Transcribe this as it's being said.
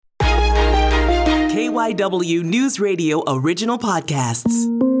KYW News Radio original podcasts.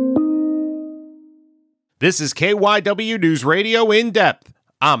 This is KYW News Radio In Depth.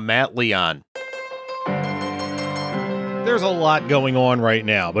 I'm Matt Leon. There's a lot going on right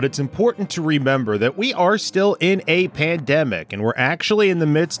now, but it's important to remember that we are still in a pandemic, and we're actually in the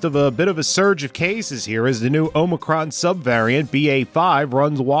midst of a bit of a surge of cases here as the new Omicron subvariant BA.5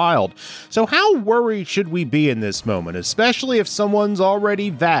 runs wild. So how worried should we be in this moment, especially if someone's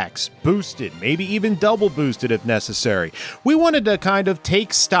already vaxxed, boosted, maybe even double boosted if necessary? We wanted to kind of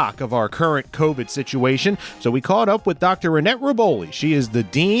take stock of our current COVID situation, so we caught up with Dr. Annette Riboli. She is the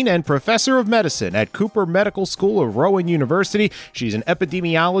Dean and Professor of Medicine at Cooper Medical School of Rowan University. She's an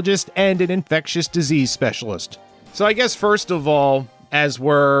epidemiologist and an infectious disease specialist. So I guess first of all, as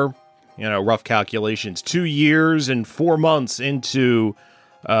we're, rough calculations, 2 years and 4 months into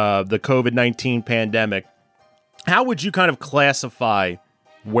the COVID-19 pandemic, how would you kind of classify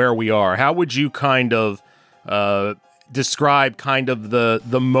where we are? How would you kind of describe kind of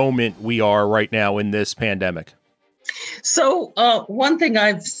the moment we are right now in this pandemic? So one thing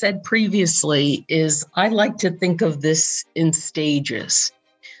I've said previously is I like to think of this in stages.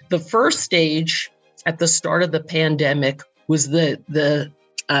 The first stage at the start of the pandemic was the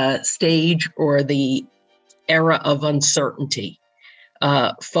stage or the era of uncertainty.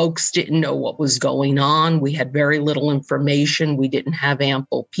 Folks didn't know what was going on. We had very little information. We didn't have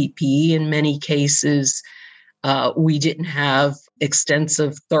ample PPE in many cases. We didn't have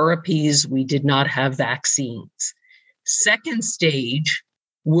extensive therapies. We did not have vaccines. Second stage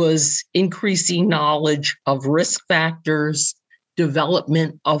was increasing knowledge of risk factors,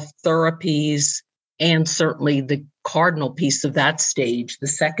 development of therapies, and certainly the cardinal piece of that stage, the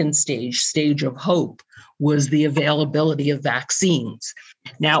second stage of hope, was the availability of vaccines.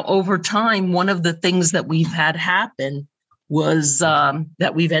 Now, over time, one of the things that we've had happen was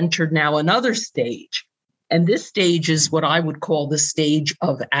that we've entered now another stage. And this stage is what I would call the stage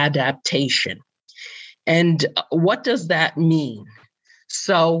of adaptation. And what does that mean?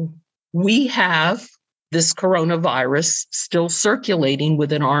 So we have this coronavirus still circulating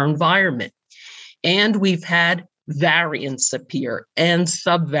within our environment, and we've had variants appear and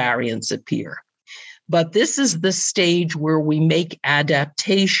subvariants appear. But this is the stage where we make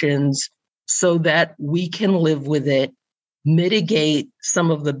adaptations so that we can live with it, mitigate some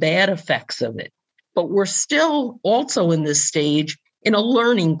of the bad effects of it. But we're still also in this stage in a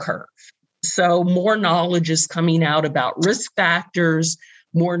learning curve. So more knowledge is coming out about risk factors.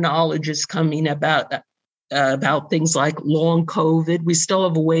 More knowledge is coming about things like long COVID. We still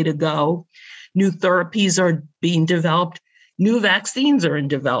have a way to go. New therapies are being developed. New vaccines are in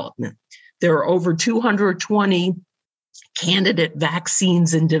development. There are over 220 candidate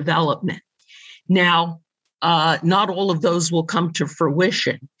vaccines in development. Now, not all of those will come to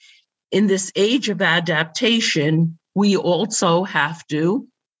fruition. In this age of adaptation, we also have to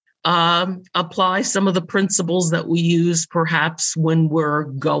apply some of the principles that we use perhaps when we're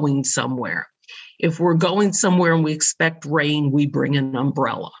going somewhere. If we're going somewhere and we expect rain, we bring an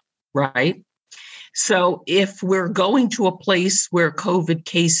umbrella, right? So if we're going to a place where COVID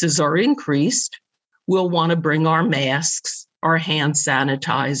cases are increased, we'll want to bring our masks, our hand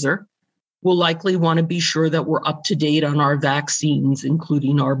sanitizer. We'll likely want to be sure that we're up to date on our vaccines,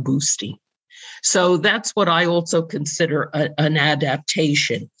 including our boosting. So that's what I also consider an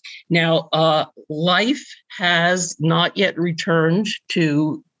adaptation. Now, life has not yet returned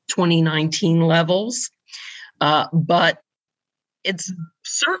to 2019 levels, but it's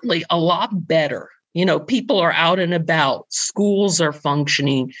certainly a lot better. People are out and about, schools are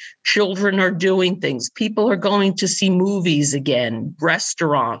functioning, children are doing things, people are going to see movies again,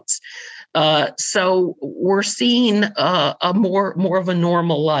 restaurants. So we're seeing a more of a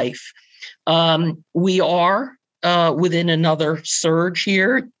normal life. We are within another surge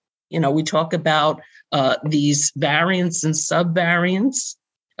here. We talk about these variants and subvariants.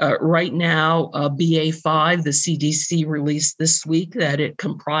 Right now, BA.5, the CDC released this week that it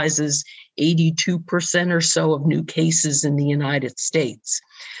comprises 82% or so of new cases in the United States.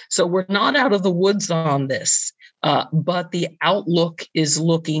 So we're not out of the woods on this, but the outlook is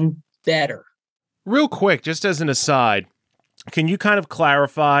looking better. Real quick, just as an aside, can you kind of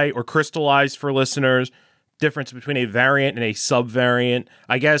clarify or crystallize for listeners difference between a variant and a subvariant?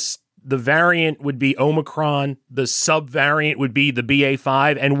 I guess the variant would be Omicron, the subvariant would be the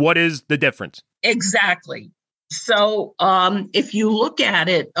BA.5, and what is the difference? Exactly. So if you look at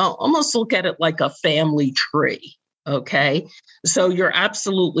it, almost look at it like a family tree, okay? So you're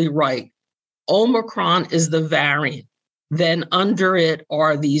absolutely right. Omicron is the variant. Then under it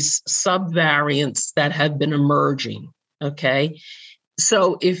are these subvariants that have been emerging, okay?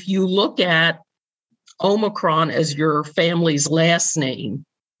 So if you look at Omicron as your family's last name,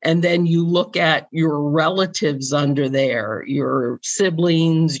 and then you look at your relatives under there, your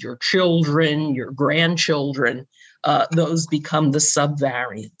siblings, your children, your grandchildren, those become the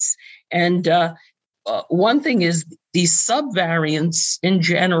subvariants. And one thing is these subvariants in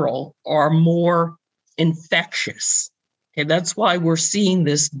general are more infectious. Okay, that's why we're seeing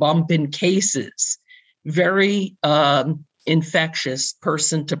this bump in cases, very infectious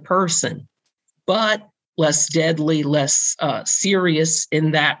person to person, but less deadly, less serious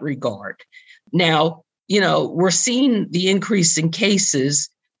in that regard. Now, we're seeing the increase in cases.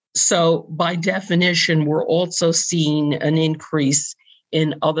 So by definition, we're also seeing an increase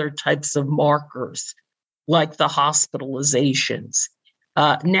in other types of markers, like the hospitalizations.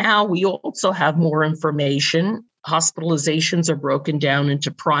 Now we also have more information. Hospitalizations are broken down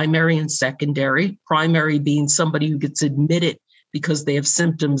into primary and secondary, primary being somebody who gets admitted because they have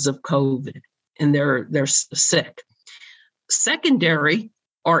symptoms of COVID and they're sick. Secondary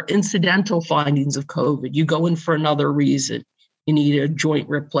are incidental findings of COVID. You go in for another reason. You need a joint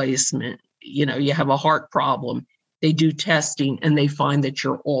replacement. You have a heart problem. They do testing and they find that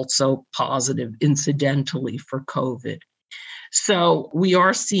you're also positive incidentally for COVID. So we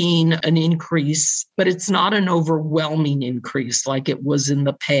are seeing an increase, but it's not an overwhelming increase like it was in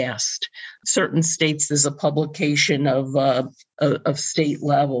the past. Certain states, there's a publication of state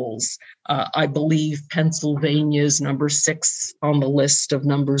levels. I believe Pennsylvania is number 6 on the list of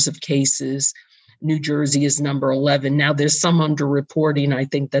numbers of cases. New Jersey is number 11. Now, there's some underreporting, I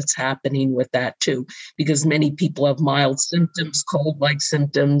think, that's happening with that too, because many people have mild symptoms, cold-like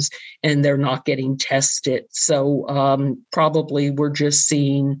symptoms, and they're not getting tested. So probably we're just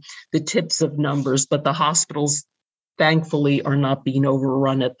seeing the tips of numbers, but the hospitals, thankfully, are not being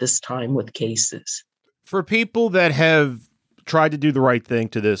overrun at this time with cases. For people that have tried to do the right thing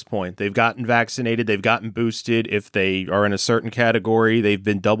to this point, they've gotten vaccinated, they've gotten boosted. If they are in a certain category, they've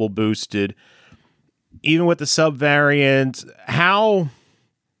been double boosted. Even with the subvariant, how,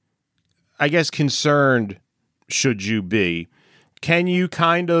 I guess, concerned should you be? Can you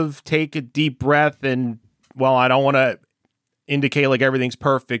kind of take a deep breath and, well, I don't want to indicate like everything's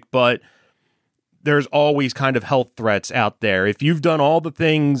perfect, but there's always kind of health threats out there. If you've done all the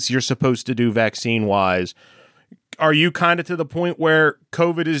things you're supposed to do vaccine-wise, are you kind of to the point where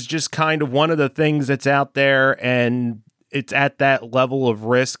COVID is just kind of one of the things that's out there and it's at that level of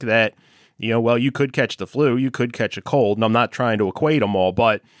risk that, well, you could catch the flu, you could catch a cold, and I'm not trying to equate them all,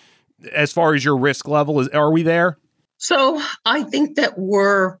 but as far as your risk level, are we there? So I think that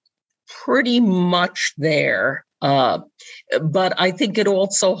we're pretty much there, but I think it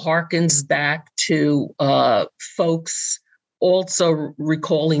also harkens back to folks also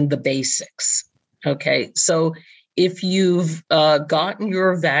recalling the basics, okay? So if you've gotten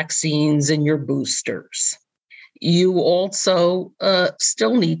your vaccines and your boosters, you also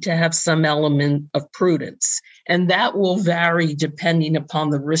still need to have some element of prudence. And that will vary depending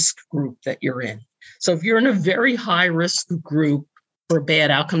upon the risk group that you're in. So if you're in a very high risk group for bad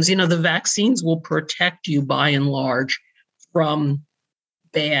outcomes, the vaccines will protect you by and large from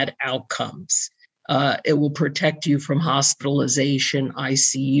bad outcomes. It will protect you from hospitalization,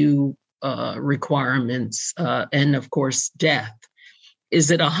 ICU requirements, and of course, death. Is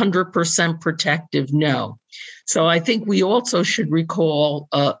it 100% protective? No. So I think we also should recall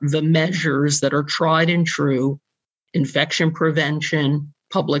the measures that are tried and true: infection prevention,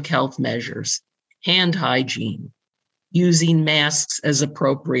 public health measures, hand hygiene, using masks as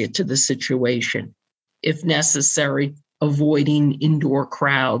appropriate to the situation. If necessary, avoiding indoor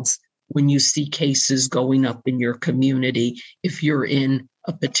crowds when you see cases going up in your community, if you're in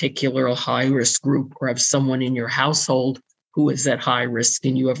a particular high-risk group or have someone in your household who is at high risk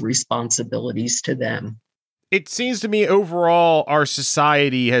and you have responsibilities to them. It seems to me overall our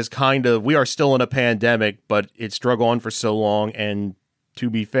society has we are still in a pandemic, but it's drug on for so long. And to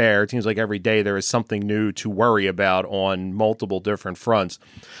be fair, it seems like every day there is something new to worry about on multiple different fronts.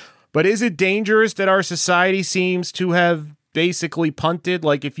 But is it dangerous that our society seems to have basically punted?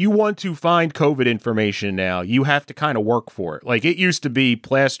 Like, if you want to find COVID information now, you have to kind of work for it. Like, it used to be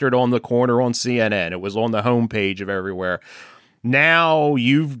plastered on the corner on CNN. It was on the homepage of everywhere. Now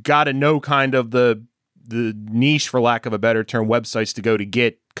you've got to know kind of the niche, for lack of a better term, websites to go to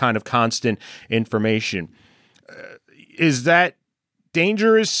get kind of constant information. Is that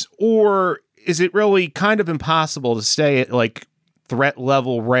dangerous, or is it really kind of impossible to stay at like threat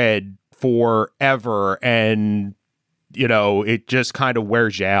level red forever and it just kind of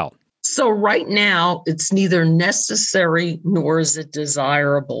wears you out? So right now, it's neither necessary nor is it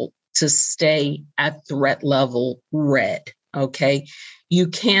desirable to stay at threat level red, okay? You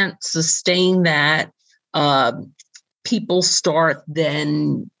can't sustain that people start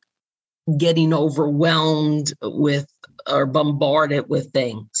then getting overwhelmed with or bombarded with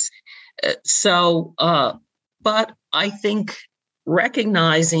things. But I think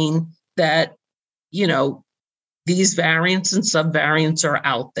recognizing that, these variants and subvariants are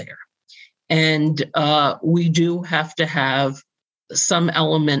out there. And we do have to have some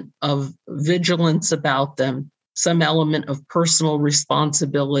element of vigilance about them, some element of personal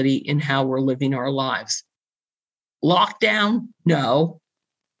responsibility in how we're living our lives. Lockdown? No.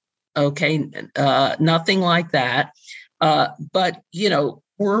 Okay, nothing like that. But,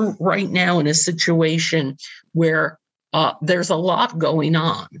 we're right now in a situation where there's a lot going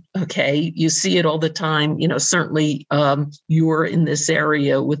on. Okay, you see it all the time. Certainly you're in this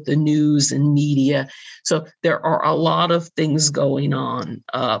area with the news and media. So there are a lot of things going on,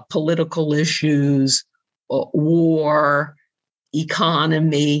 political issues, war,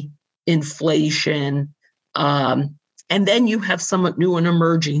 economy, inflation. And then you have some new and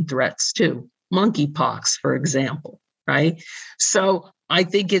emerging threats too, monkeypox, for example, right? So I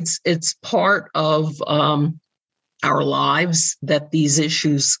think it's part of our lives that these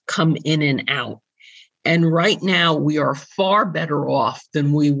issues come in and out. And right now we are far better off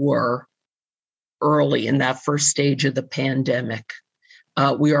than we were early in that first stage of the pandemic.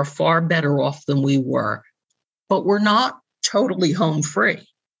 We are far better off than we were, but we're not totally home free.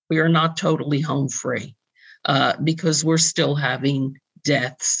 We are not totally home free because we're still having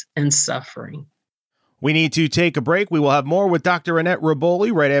deaths and suffering. We need to take a break. We will have more with Dr. Annette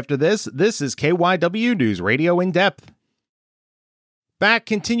Roboli right after this. This is KYW News Radio In Depth. Back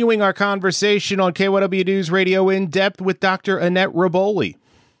continuing our conversation on KYW News Radio In Depth with Dr. Annette Roboli.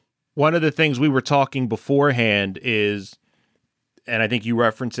 One of the things we were talking beforehand is, and I think you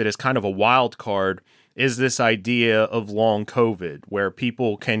referenced it as kind of a wild card, is this idea of long COVID, where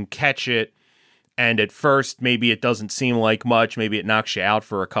people can catch it, and at first maybe it doesn't seem like much, maybe it knocks you out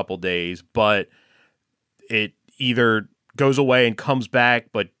for a couple days, but it either goes away and comes back,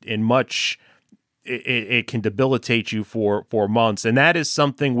 but it can debilitate you for months. And that is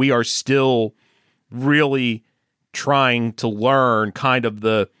something we are still really trying to learn, kind of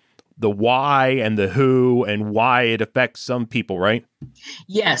the why and the who and why it affects some people, right?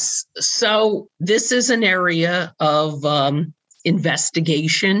 Yes. So this is an area of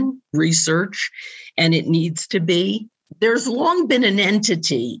investigation, research, and it needs to be. There's long been an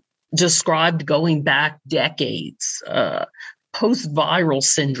entity described going back decades, post-viral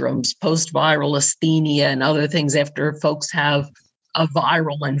syndromes, post-viral asthenia, and other things after folks have a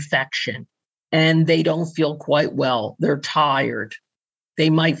viral infection and they don't feel quite well. They're tired. They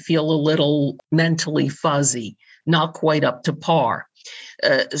might feel a little mentally fuzzy, not quite up to par.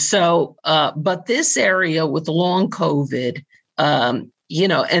 But this area with long COVID, and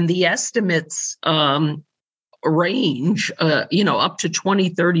the estimates range, up to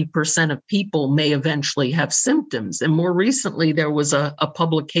 20-30% of people may eventually have symptoms. And more recently, there was a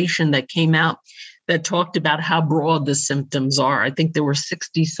publication that came out that talked about how broad the symptoms are. I think there were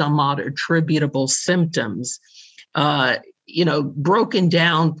 60 some odd attributable symptoms, broken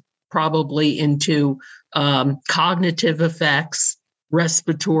down probably into cognitive effects,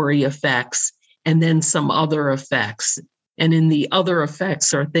 respiratory effects, and then some other effects. And in the other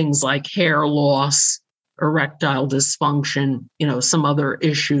effects are things like hair loss, erectile dysfunction, some other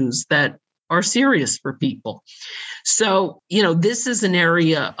issues that are serious for people. So, this is an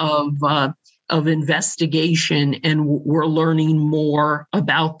area of investigation, and we're learning more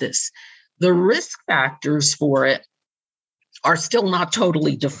about this. The risk factors for it are still not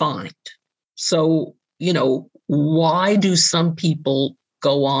totally defined. So, why do some people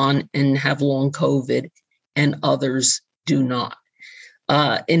go on and have long COVID and others do not?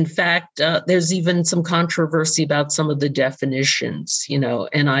 In fact, there's even some controversy about some of the definitions.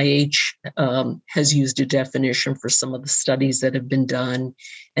 NIH has used a definition for some of the studies that have been done.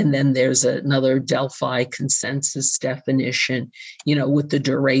 And then there's another Delphi consensus definition, with the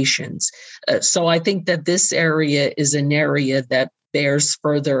durations. So I think that this area is an area that bears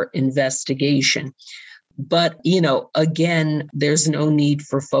further investigation. But, again, there's no need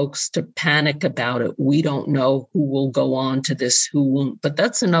for folks to panic about it. We don't know who will go on to this, who won't. But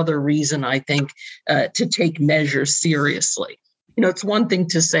that's another reason, I think, to take measures seriously. It's one thing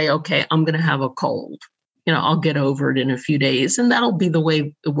to say, okay, I'm going to have a cold. I'll get over it in a few days. And that'll be the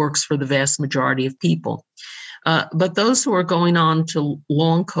way it works for the vast majority of people. But those who are going on to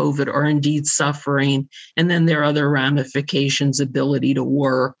long COVID are indeed suffering. And then there are other ramifications, ability to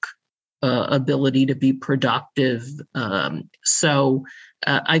work, ability to be productive. So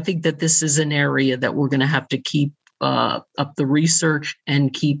I think that this is an area that we're going to have to keep up the research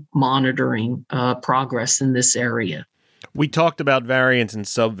and keep monitoring progress in this area. We talked about variants and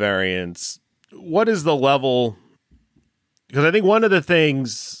subvariants. What is the level? Because I think one of the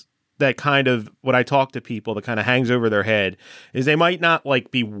things that kind of, when I talk to people, that kind of hangs over their head is they might not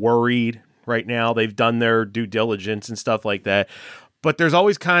like be worried right now. They've done their due diligence and stuff like that. But there's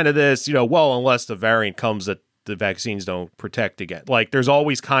always kind of this, well, unless the variant comes that the vaccines don't protect against. Like there's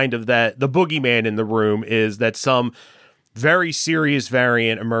always kind of that, the boogeyman in the room is that some very serious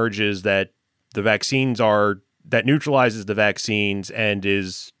variant emerges that the vaccines that neutralizes the vaccines and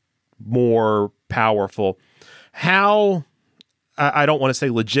is more powerful. How, I don't want to say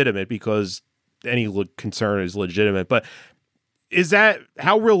legitimate because any concern is legitimate, but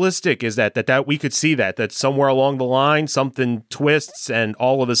how realistic is that we could see that somewhere along the line something twists and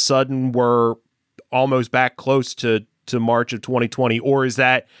all of a sudden we're almost back close to March of 2020, or is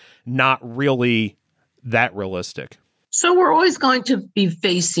that not really that realistic? So we're always going to be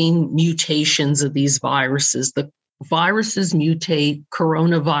facing mutations of these viruses. The viruses mutate.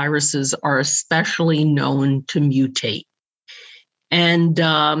 Coronaviruses are especially known to mutate. And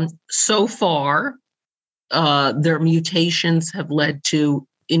so far, their mutations have led to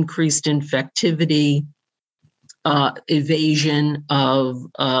increased infectivity, evasion of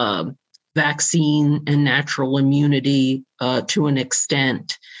vaccine and natural immunity to an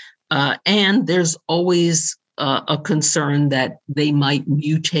extent. And there's always a concern that they might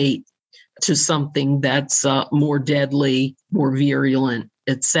mutate to something that's more deadly, more virulent,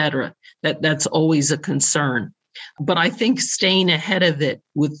 et cetera. That's always a concern. But I think staying ahead of it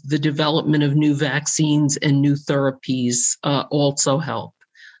with the development of new vaccines and new therapies also help.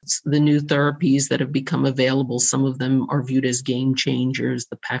 The new therapies that have become available, some of them are viewed as game changers,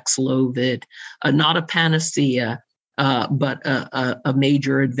 the Paxlovid, not a panacea, but a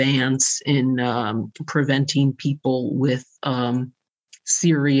major advance in preventing people with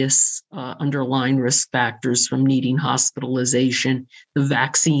serious underlying risk factors from needing hospitalization. The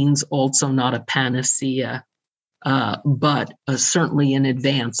vaccines also not a panacea, but certainly an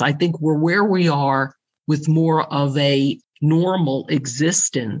advance. I think we're where we are with more of a normal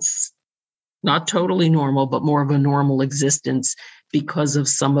existence, not totally normal, but more of a normal existence because of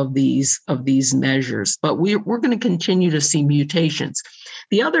some of these measures. But we're going to continue to see mutations.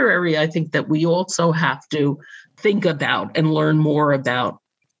 The other area I think that we also have to think about and learn more about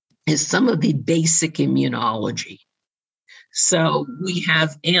is some of the basic immunology. So we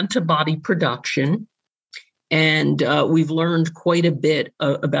have antibody production, and we've learned quite a bit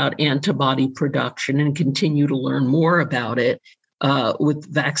about antibody production and continue to learn more about it with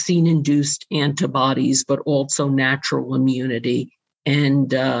vaccine-induced antibodies, but also natural immunity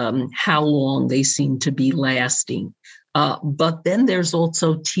and how long they seem to be lasting. But then there's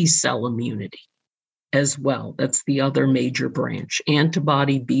also T-cell immunity as well. That's the other major branch: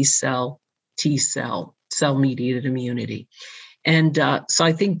 antibody, B-cell, T-cell, cell-mediated immunity. And so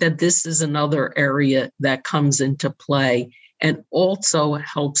I think that this is another area that comes into play and also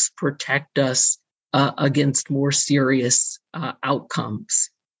helps protect us against more serious outcomes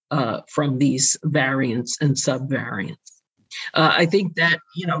from these variants and subvariants. I think that,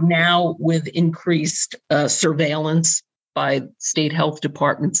 now with increased surveillance by state health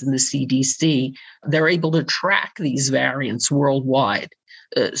departments and the CDC, they're able to track these variants worldwide.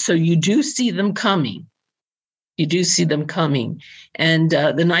 So you do see them coming. And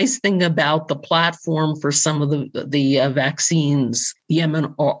the nice thing about the platform for some of the vaccines, the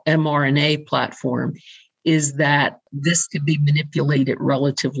mRNA platform, is that this could be manipulated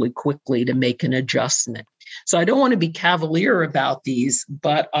relatively quickly to make an adjustment. So I don't want to be cavalier about these,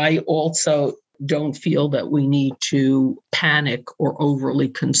 but I also don't feel that we need to panic or overly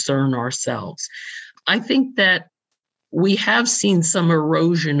concern ourselves. I think that we have seen some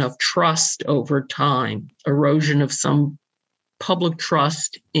erosion of trust over time, erosion of some public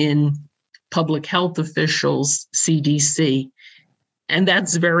trust in public health officials, CDC, and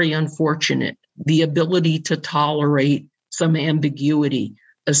that's very unfortunate. The ability to tolerate some ambiguity,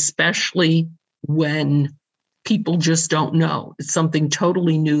 especially when people just don't know. It's something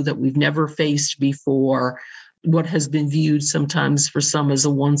totally new that we've never faced before. What has been viewed sometimes for some as a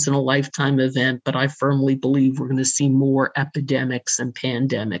once-in-a-lifetime event, but I firmly believe we're going to see more epidemics and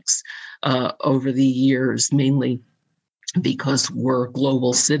pandemics over the years, mainly because we're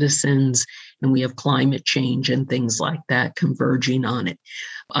global citizens and we have climate change and things like that converging on it.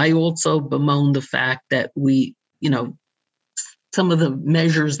 I also bemoan the fact that we, some of the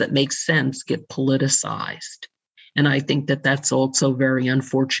measures that make sense get politicized. And I think that that's also very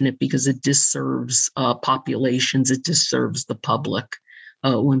unfortunate because it disserves populations, it disserves the public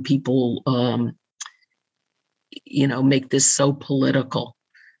when people make this so political.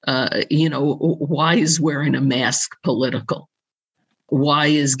 Why is wearing a mask political? Why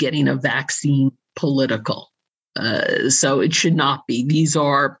is getting a vaccine political? So it should not be. These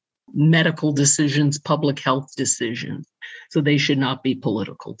are medical decisions, public health decisions. So they should not be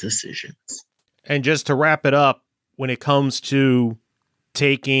political decisions. And just to wrap it up, when it comes to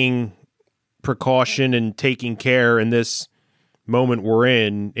taking precaution and taking care in this moment we're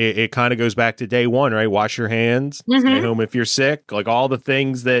in, it kind of goes back to day one, right? Wash your hands, stay home if you're sick, like all the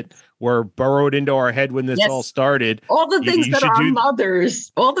things that were burrowed into our head when this all started. All the things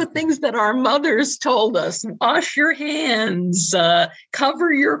all the things that our mothers told us: wash your hands,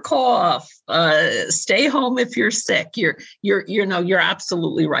 cover your cough, stay home if you're sick. You're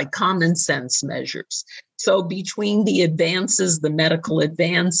absolutely right. Common sense measures. So between the advances, the medical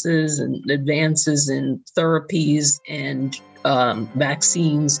advances and advances in therapies and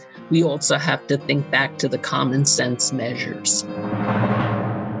vaccines, we also have to think back to the common sense measures.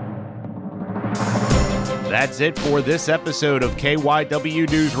 That's it for this episode of KYW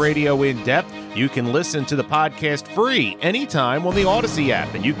News Radio In Depth. You can listen to the podcast free anytime on the Odyssey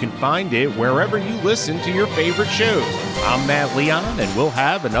app, and you can find it wherever you listen to your favorite shows. I'm Matt Leon, and we'll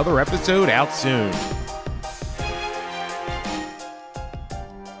have another episode out soon.